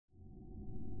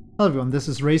Hello everyone, this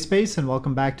is RaySpace and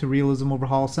welcome back to Realism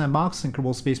Overhaul Sandbox in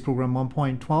Kerbal Space Program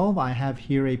 1.12. I have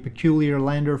here a peculiar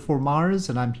lander for Mars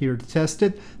and I'm here to test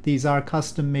it. These are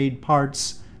custom made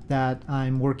parts that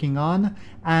I'm working on,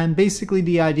 and basically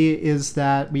the idea is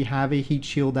that we have a heat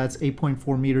shield that's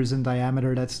 8.4 meters in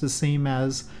diameter. That's the same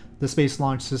as the Space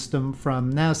Launch System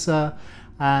from NASA,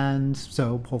 and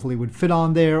so hopefully would fit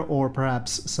on there or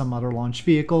perhaps some other launch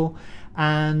vehicle.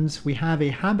 And we have a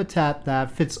habitat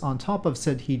that fits on top of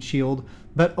said heat shield,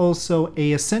 but also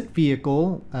a ascent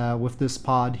vehicle with this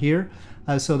pod here.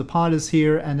 So the pod is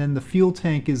here, and then the fuel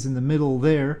tank is in the middle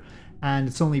there, and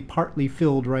it's only partly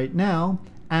filled right now.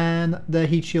 And the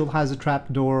heat shield has a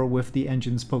trap door with the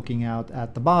engines poking out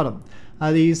at the bottom.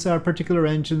 These are particular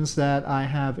engines that I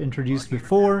have introduced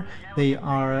before. They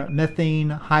are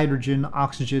methane, hydrogen,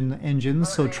 oxygen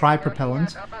engines, so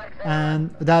tri-propellant.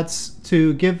 And that's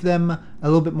to give them a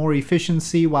little bit more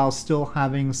efficiency while still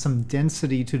having some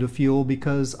density to the fuel,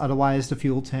 because otherwise the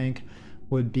fuel tank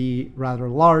would be rather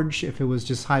large if it was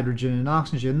just hydrogen and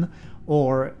oxygen,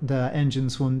 or the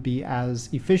engines wouldn't be as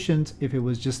efficient if it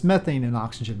was just methane and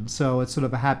oxygen. So it's sort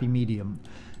of a happy medium.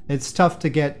 It's tough to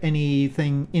get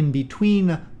anything in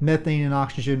between methane and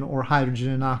oxygen or hydrogen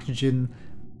and oxygen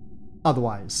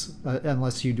otherwise,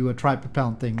 unless you do a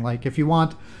tri-propellant thing. Like if you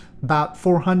want about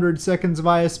 400 seconds of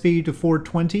ISP to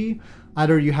 420,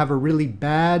 either you have a really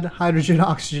bad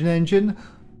hydrogen-oxygen engine,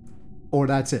 or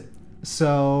that's it.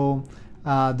 So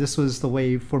this was the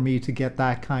way for me to get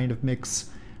that kind of mix,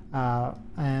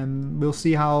 and we'll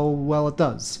see how well it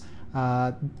does.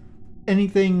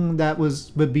 Anything that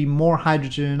would be more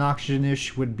hydrogen and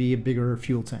oxygen-ish would be a bigger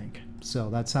fuel tank. So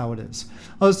that's how it is.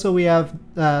 Also, we have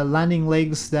landing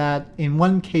legs that in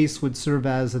one case would serve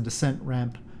as a descent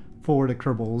ramp for the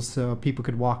Kerbals, so people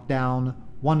could walk down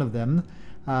one of them.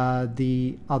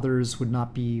 The others would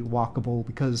not be walkable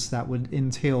because that would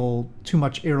entail too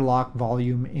much airlock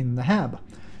volume in the HAB.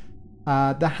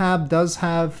 The HAB does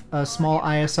have a small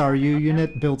ISRU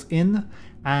unit built in,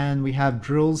 and we have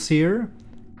drills here,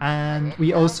 and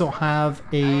we also have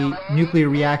a nuclear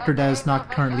reactor that is not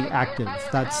currently active.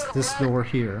 That's this door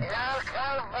here.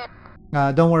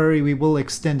 Don't worry, we will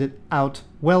extend it out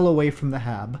well away from the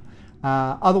HAB.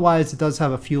 Otherwise, it does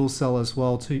have a fuel cell as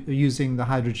well, using the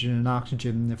hydrogen and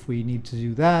oxygen if we need to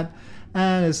do that.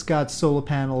 And it's got solar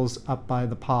panels up by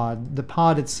the pod. The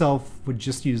pod itself would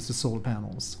just use the solar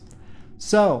panels.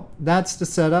 So that's the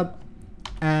setup,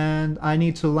 and I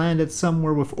need to land it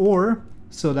somewhere with ore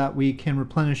so that we can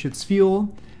replenish its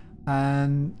fuel.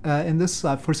 And in this,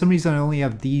 for some reason I only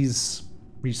have these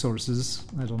resources.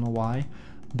 I don't know why.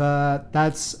 But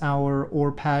that's our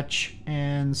ore patch,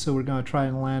 and so we're going to try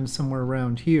and land somewhere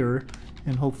around here,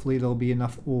 and hopefully there'll be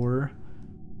enough ore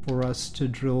for us to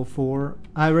drill for.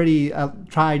 I already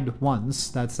tried once,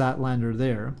 that's that lander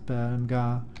there, but I'm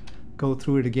going to go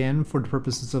through it again for the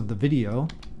purposes of the video,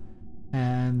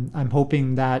 and I'm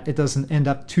hoping that it doesn't end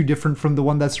up too different from the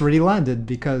one that's already landed,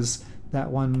 because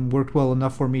that one worked well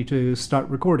enough for me to start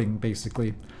recording,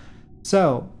 basically.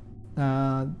 So,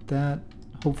 that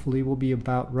hopefully will be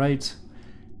about right.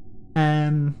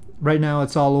 And right now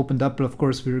it's all opened up, but of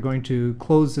course we're going to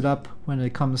close it up when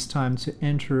it comes time to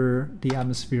enter the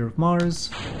atmosphere of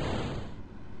Mars.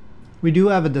 We do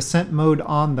have a descent mode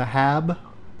on the HAB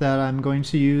that I'm going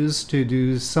to use to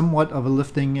do somewhat of a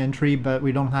lifting entry, but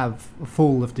we don't have a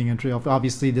full lifting entry.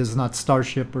 Obviously this is not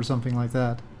Starship or something like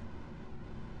that.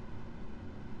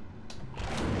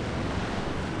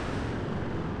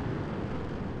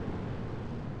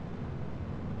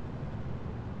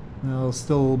 No,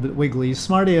 still a little bit wiggly.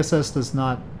 Smart ASS does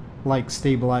not like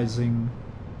stabilizing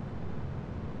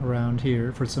around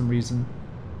here for some reason.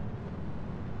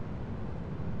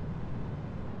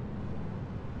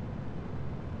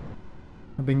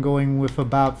 I've been going with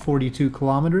about 42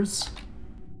 kilometers.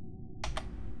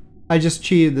 I just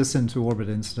cheated this into orbit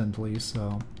incidentally,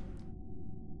 so.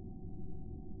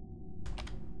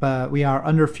 But we are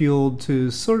underfueled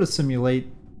to sort of simulate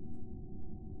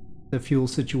the fuel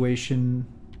situation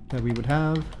that we would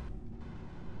have.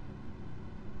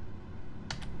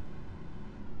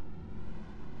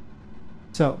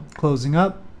 So, closing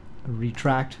up,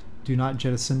 retract, do not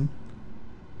jettison.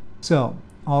 So,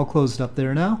 all closed up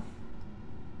there now.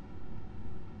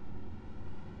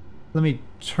 Let me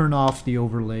turn off the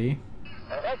overlay.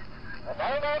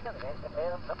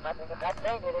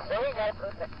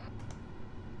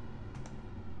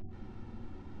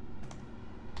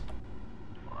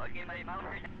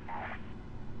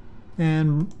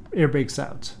 And air brakes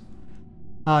out.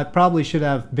 I probably should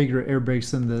have bigger air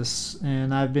brakes than this,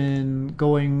 and I've been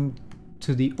going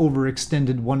to the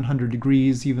overextended 100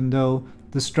 degrees, even though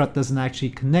the strut doesn't actually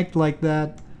connect like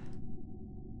that.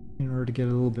 in order to get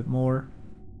a little bit more.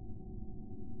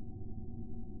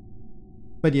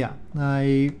 But yeah,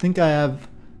 I think I have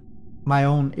my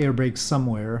own air brakes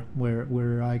somewhere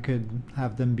where I could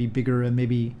have them be bigger and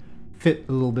maybe fit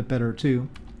a little bit better too.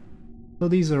 So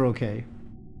these are okay.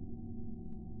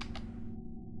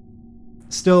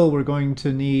 Still, we're going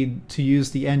to need to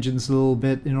use the engines a little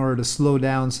bit in order to slow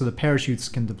down so the parachutes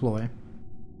can deploy.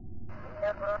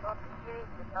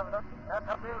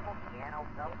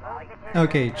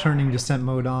 Okay, turning descent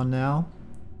mode on now,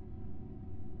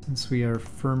 since we are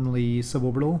firmly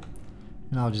suborbital,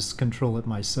 and I'll just control it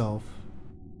myself.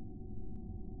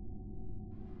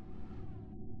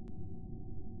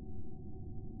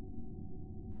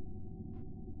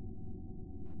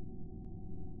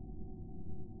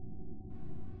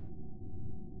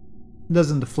 It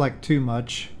doesn't deflect too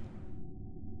much,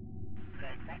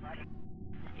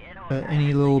 but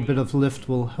any little bit of lift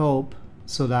will help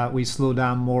so that we slow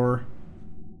down more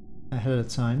ahead of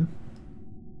time.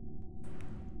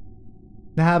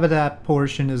 The habitat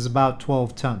portion is about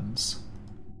 12 tons,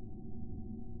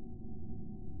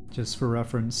 just for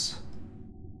reference.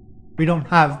 We don't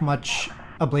have much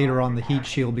ablator on the heat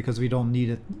shield because we don't need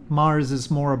it. Mars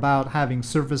is more about having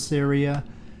surface area,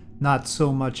 not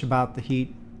so much about the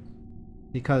heat,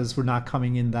 because we're not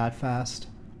coming in that fast.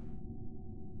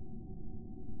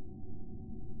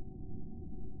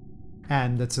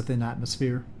 And it's a thin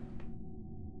atmosphere.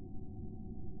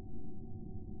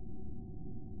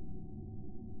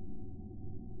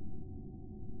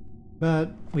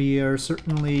 But we are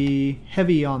certainly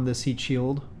heavy on this heat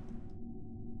shield,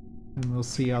 and we'll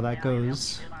see how that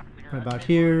goes. Right about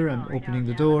here, I'm opening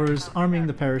the doors, arming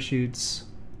the parachutes.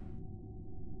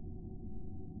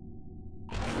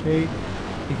 Okay,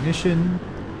 ignition.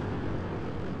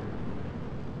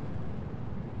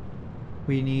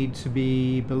 We need to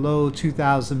be below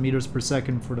 2,000 meters per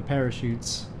second for the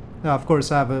parachutes. Now, of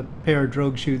course, I have a pair of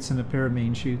drogue chutes and a pair of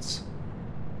main chutes.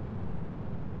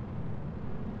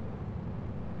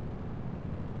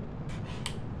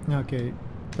 Okay,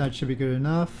 that should be good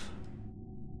enough.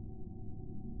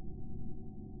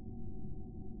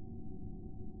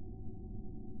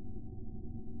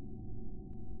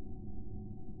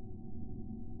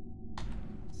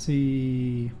 Let's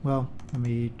see, well, let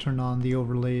me turn on the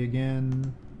overlay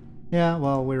again. Yeah,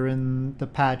 well, we're in the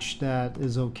patch that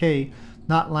is okay.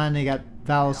 Not landing at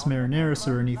Valles Marineris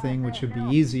or anything, which would be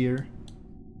easier.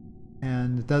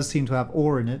 And it does seem to have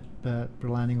ore in it, but we're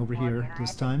landing over here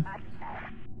this time.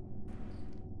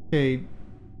 Okay,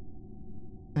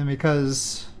 and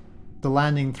because the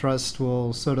landing thrust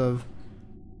will sort of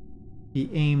be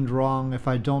aimed wrong if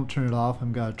I don't turn it off,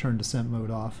 I'm gonna turn descent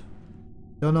mode off.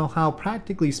 Don't know how,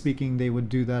 practically speaking, they would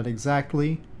do that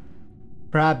exactly.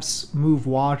 Perhaps move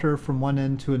water from one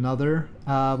end to another.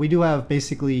 We do have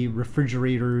basically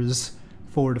refrigerators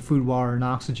for the food, water, and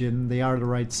oxygen. They are the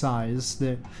right size.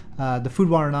 The food,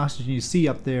 water, and oxygen you see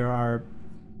up there are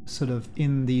sort of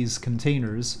in these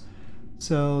containers.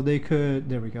 So they could,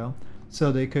 there we go.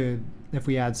 So they could, if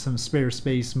we add some spare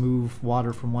space, move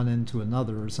water from one end to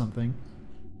another or something.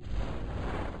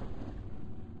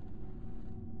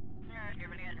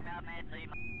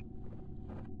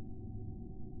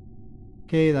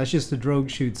 Okay, that's just the drogue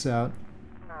chutes out.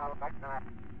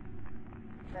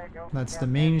 That's the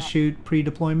main chute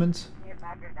pre-deployment.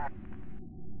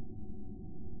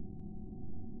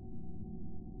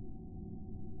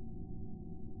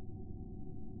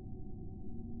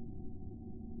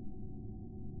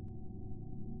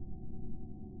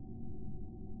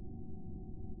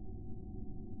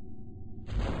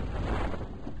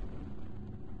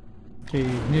 Okay,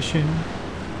 ignition.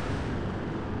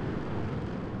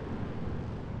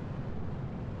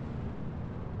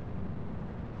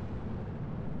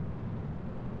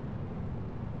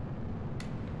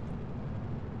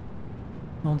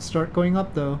 Don't start going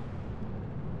up though.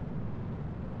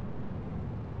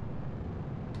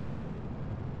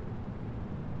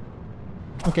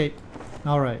 Okay,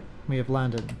 alright, we have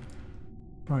landed.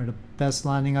 Probably the best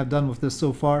landing I've done with this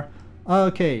so far.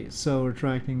 Okay, so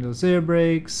retracting those air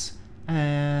brakes,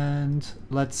 and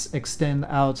let's extend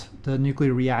out the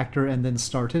nuclear reactor and then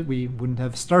start it. We wouldn't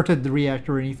have started the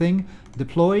reactor or anything.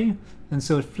 Deploy, and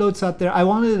so it floats out there. I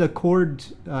wanted a cord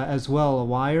as well, a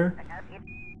wire.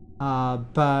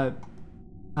 But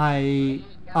I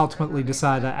ultimately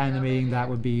decided that animating that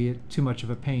would be too much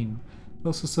of a pain. It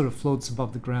also sort of floats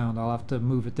above the ground. I'll have to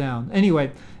move it down.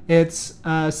 Anyway, it's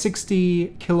a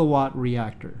 60 kilowatt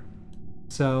reactor.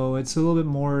 So it's a little bit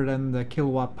more than the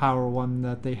kilowatt power one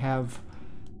that they have,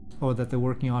 or that they're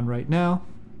working on right now.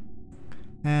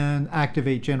 And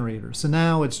activate generator. So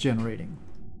now it's generating.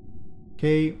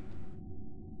 Okay.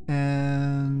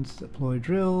 And And deploy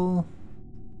drill.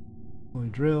 Deploy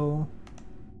drill.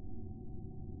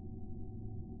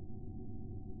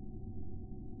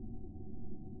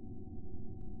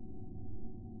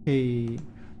 Okay.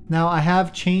 Now I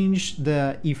have changed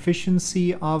the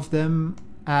efficiency of them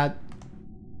at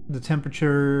the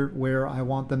temperature where I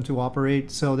want them to operate,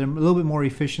 so they're a little bit more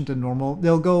efficient than normal.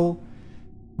 They'll go,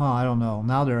 well, I don't know.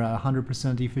 Now they're at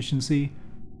 100% efficiency.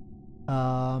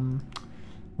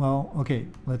 Well, okay,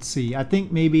 let's see. I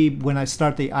think maybe when I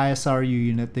start the ISRU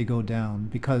unit, they go down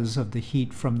because of the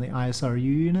heat from the ISRU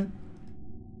unit.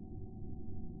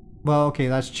 Well, okay,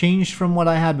 that's changed from what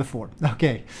I had before.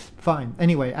 Okay, fine.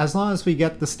 Anyway, as long as we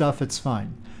get the stuff, it's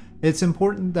fine. It's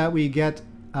important that we get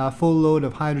a full load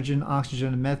of hydrogen,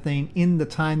 oxygen, and methane in the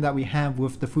time that we have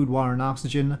with the food, water, and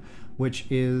oxygen, which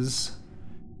is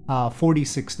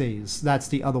 46 days. That's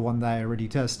the other one that I already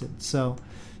tested. So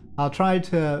I'll try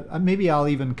to, maybe I'll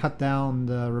even cut down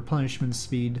the replenishment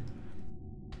speed,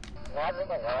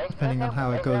 depending on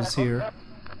how it goes here.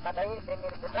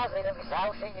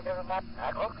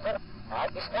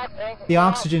 The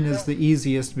oxygen is the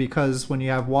easiest because when you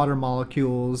have water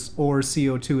molecules or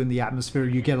CO2 in the atmosphere,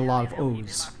 you get a lot of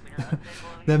O's.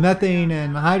 The methane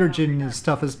and hydrogen is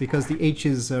toughest because the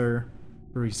H's are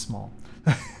very small.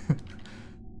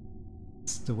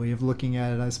 It's the way of looking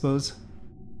at it, I suppose.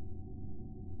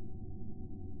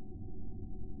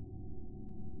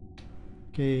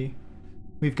 Okay,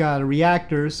 we've got a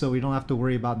reactor, so we don't have to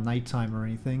worry about nighttime or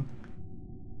anything.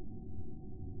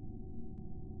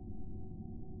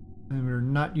 And we're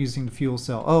not using the fuel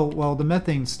cell. Oh, well, the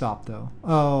methane stopped, though.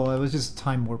 Oh, it was just a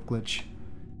time warp glitch.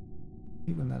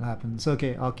 When that happens.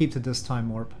 Okay, I'll keep to this time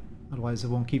warp. Otherwise, it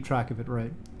won't keep track of it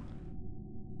right.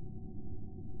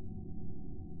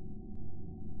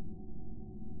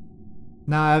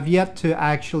 Now, I've yet to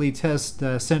actually test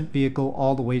the ascent vehicle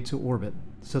all the way to orbit.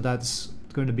 So that's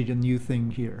going to be the new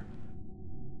thing here.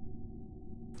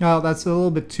 Oh, that's a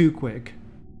little bit too quick.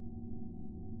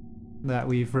 That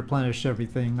we've replenished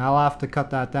everything. I'll have to cut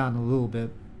that down a little bit.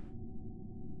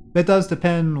 It does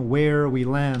depend where we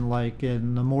land, like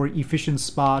in a more efficient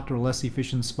spot or less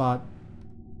efficient spot.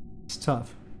 It's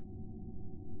tough.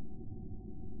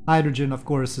 Hydrogen, of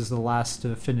course, is the last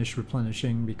to finish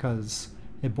replenishing because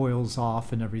it boils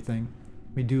off and everything.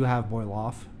 We do have boil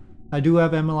off. I do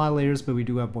have MLI layers, but we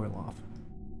do have boil off.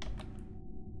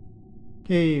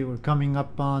 Okay, we're coming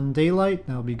up on daylight.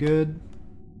 That'll be good.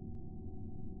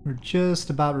 We're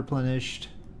just about replenished.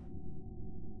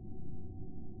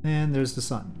 And there's the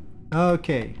sun.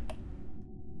 Okay.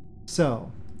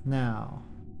 So, now.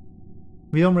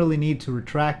 We don't really need to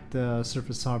retract the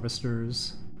surface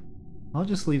harvesters. I'll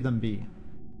just leave them be.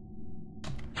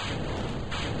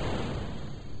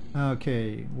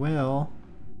 Okay, well.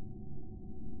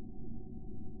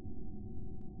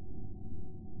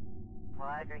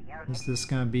 Is this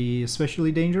gonna be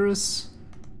especially dangerous?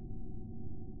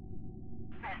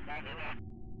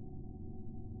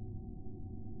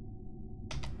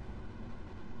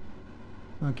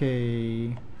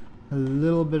 Okay, a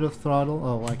little bit of throttle.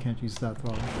 Oh, I can't use that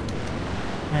throttle.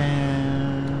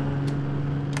 And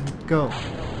go.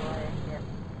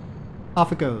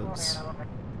 Off it goes.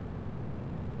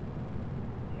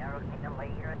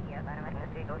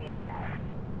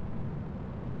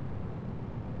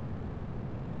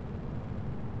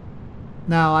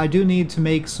 Now, I do need to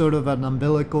make sort of an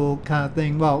umbilical kind of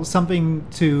thing. Well, something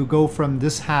to go from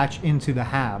this hatch into the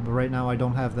hab. Right now I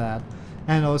don't have that.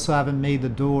 And also haven't made the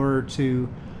door to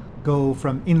go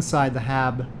from inside the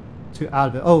hab to out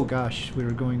of it. Oh gosh, we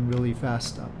were going really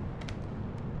fast up.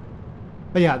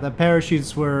 But yeah, the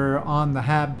parachutes were on the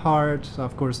hab part. So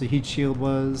of course the heat shield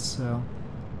was, so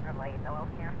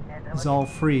it's all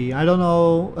free. I don't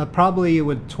know, probably it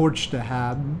would torch the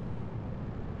hab.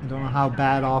 I don't know how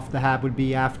bad off the hab would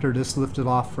be after this lifted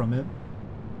off from it.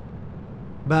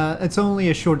 But it's only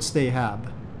a short stay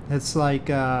hab. It's like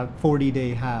a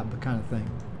 40-day hab kind of thing.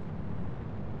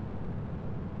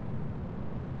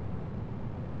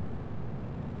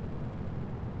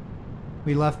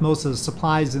 We left most of the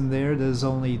supplies in there. There's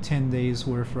only 10 days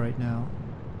worth right now.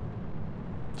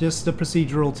 Just the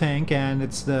procedural tank, and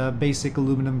it's the basic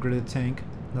aluminum gridded tank.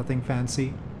 Nothing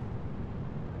fancy.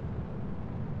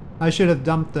 I should have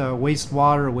dumped the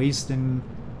wastewater, waste, and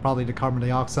probably the carbon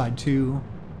dioxide too.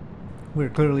 We're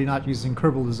clearly not using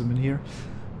herbalism in here.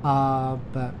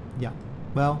 But yeah,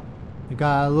 well, we've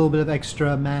got a little bit of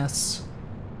extra mass,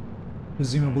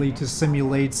 presumably to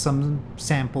simulate some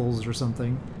samples or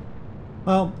something.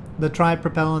 Well, the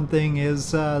tripropellant thing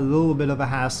is a little bit of a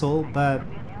hassle, but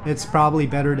it's probably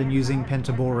better than using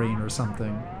pentaborane or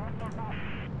something.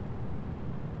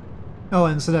 Oh,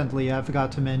 incidentally, I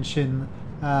forgot to mention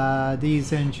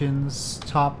These engines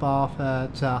top off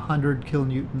at 100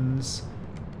 kilonewtons,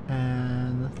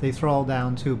 and they throttle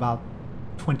down to about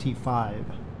 25.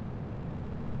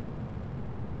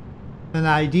 And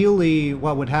ideally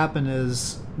what would happen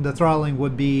is the throttling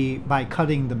would be by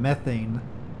cutting the methane,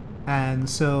 and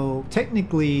so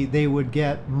technically they would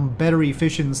get better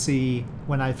efficiency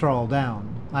when I throttle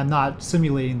down. I'm not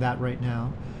simulating that right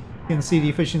now. You can see the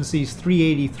efficiency is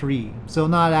 383, so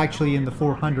not actually in the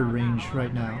 400 range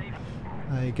right now.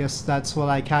 I guess that's what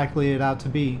I calculated out to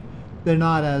be. They're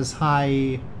not as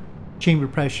high chamber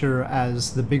pressure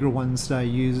as the bigger ones that I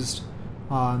used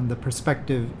on the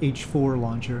Perspective H4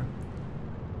 launcher.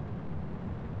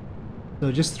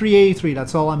 So just 383,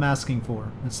 that's all I'm asking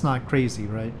for. It's not crazy,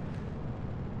 right?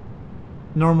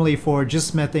 Normally for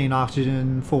just methane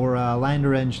oxygen, for a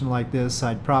lander engine like this,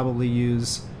 I'd probably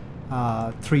use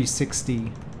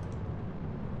 360.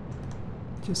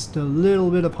 Just a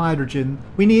little bit of hydrogen.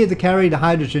 We needed to carry the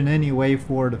hydrogen anyway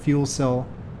for the fuel cell.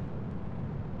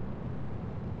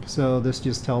 So this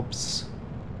just helps.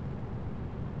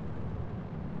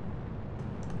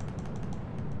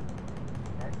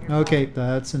 Okay,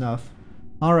 that's enough.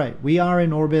 Alright, we are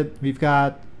in orbit. We've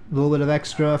got a little bit of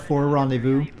extra for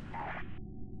rendezvous.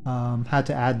 Had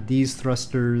to add these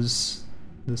thrusters,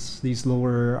 these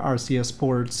lower RCS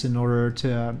ports, in order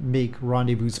to make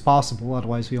rendezvous possible.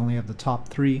 Otherwise we only have the top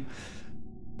 3.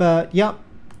 But yeah,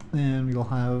 and we'll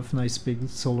have nice big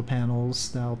solar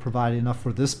panels that'll provide enough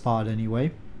for this pod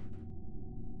anyway.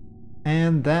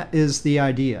 And that is the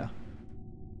idea.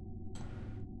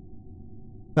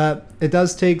 But it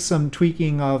does take some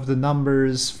tweaking of the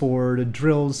numbers for the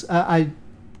drills. I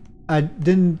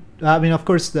mean, of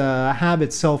course the hab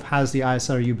itself has the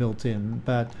ISRU built in,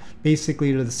 but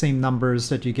basically they're the same numbers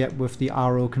that you get with the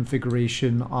RO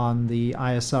configuration on the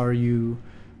ISRU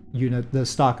unit, the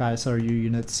stock ISRU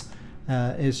units.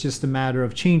 It's just a matter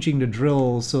of changing the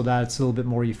drill so that it's a little bit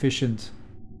more efficient,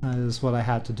 is what I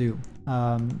had to do.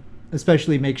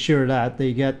 Especially make sure that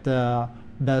they get the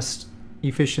best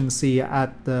efficiency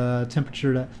at the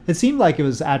temperature that it seemed like it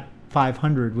was at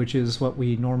 500, which is what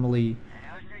we normally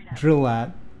drill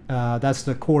at. That's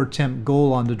the core temp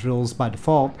goal on the drills by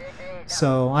default.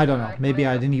 So I don't know, maybe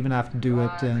I didn't even have to do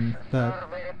it, but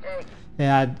it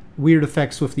had weird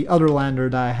effects with the other lander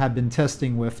that I had been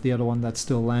testing with, the other one that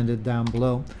still landed down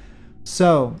below.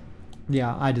 So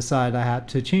yeah, I decided I had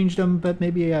to change them, but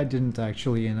maybe I didn't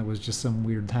actually, and it was just some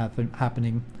weird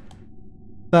happening.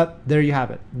 But there you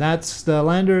have it. That's the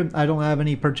lander. I don't have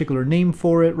any particular name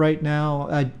for it right now.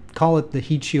 I call it the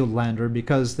heat shield lander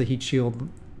because the heat shield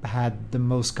had the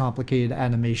most complicated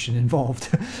animation involved.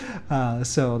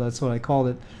 So that's what I called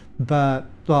it. But,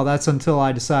 well, that's until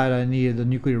I decided I needed a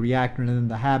nuclear reactor, and then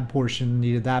the hab portion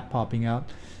needed that popping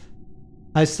out.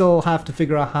 I still have to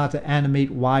figure out how to animate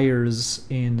wires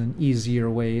in an easier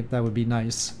way. That would be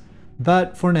nice.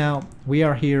 But for now, we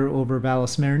are here over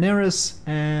Valles Marineris,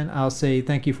 and I'll say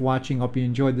thank you for watching. Hope you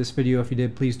enjoyed this video. If you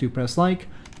did, please do press like.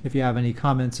 If you have any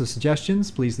comments or suggestions,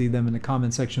 please leave them in the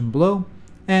comment section below,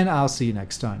 and I'll see you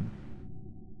next time.